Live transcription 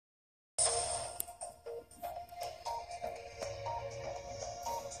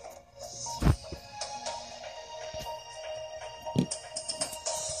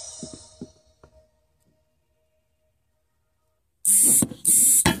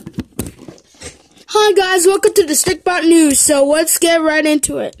Hi guys, welcome to the Stikbot news. So let's get right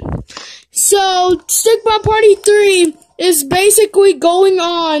into it. So Stikbot Party 3 is basically going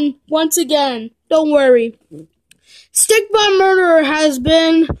on once again. Don't worry. Stikbot murderer has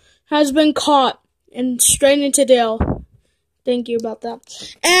been caught and straight into jail. Thank you about that.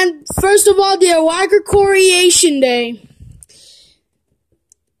 And first of all, the Algicosathlon Day.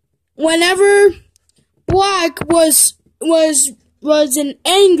 Whenever Black was in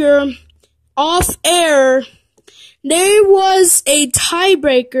anger off air, there was a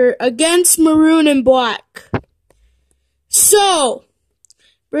tiebreaker against Maroon and Black. So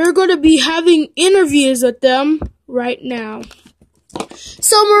we're going to be having interviews with them right now.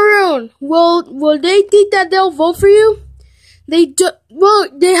 So Maroon, will they think that they'll vote for you? They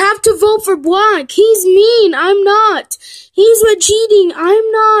have to vote for Black. He's mean. I'm not. He's with cheating.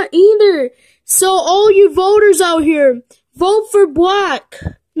 I'm not either. So all you voters out here, vote for Black,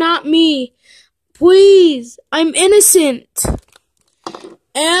 not me. Please, I'm innocent.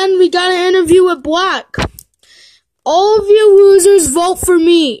 And we got an interview with Black. All of you losers, vote for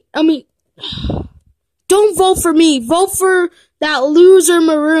me. Don't vote for me. Vote for that loser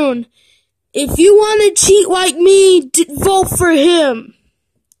Maroon. If you want to cheat like me, vote for him.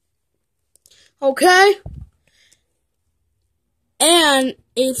 Okay? And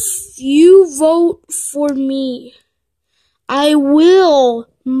if you vote for me, I will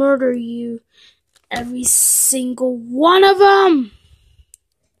murder you. Every single one of them.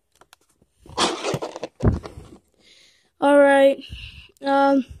 Alright.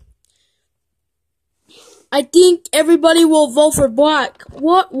 I think everybody will vote for Black.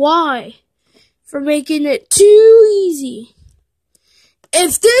 What? Why? For making it too easy.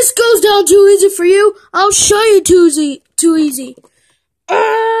 If this goes down too easy for you, I'll show you too easy.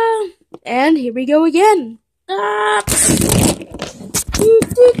 And here we go again.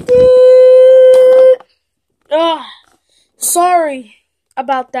 Sorry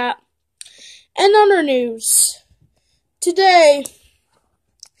about that. And other news. Today,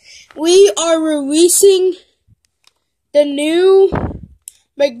 we are releasing the new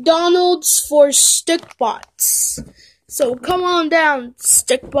McDonald's for Stikbots. So come on down,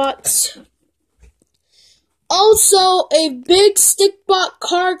 Stikbots. Also, a big Stikbot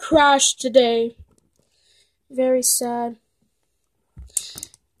car crash today. Very sad.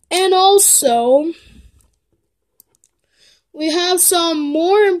 And also, we have some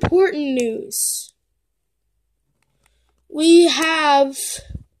more important news. We have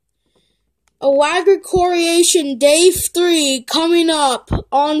Algicosathlon Day 3 coming up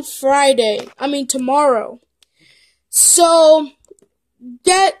on Friday. Tomorrow. So,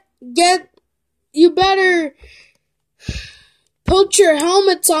 you better put your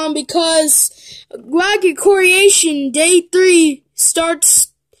helmets on because Algicosathlon Day 3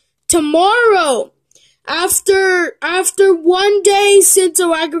 starts tomorrow. After 1 day since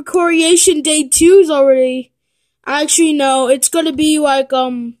Algicosathlon Day 2 is already. Actually, no, it's gonna be like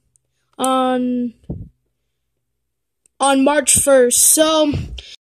on March 1st. So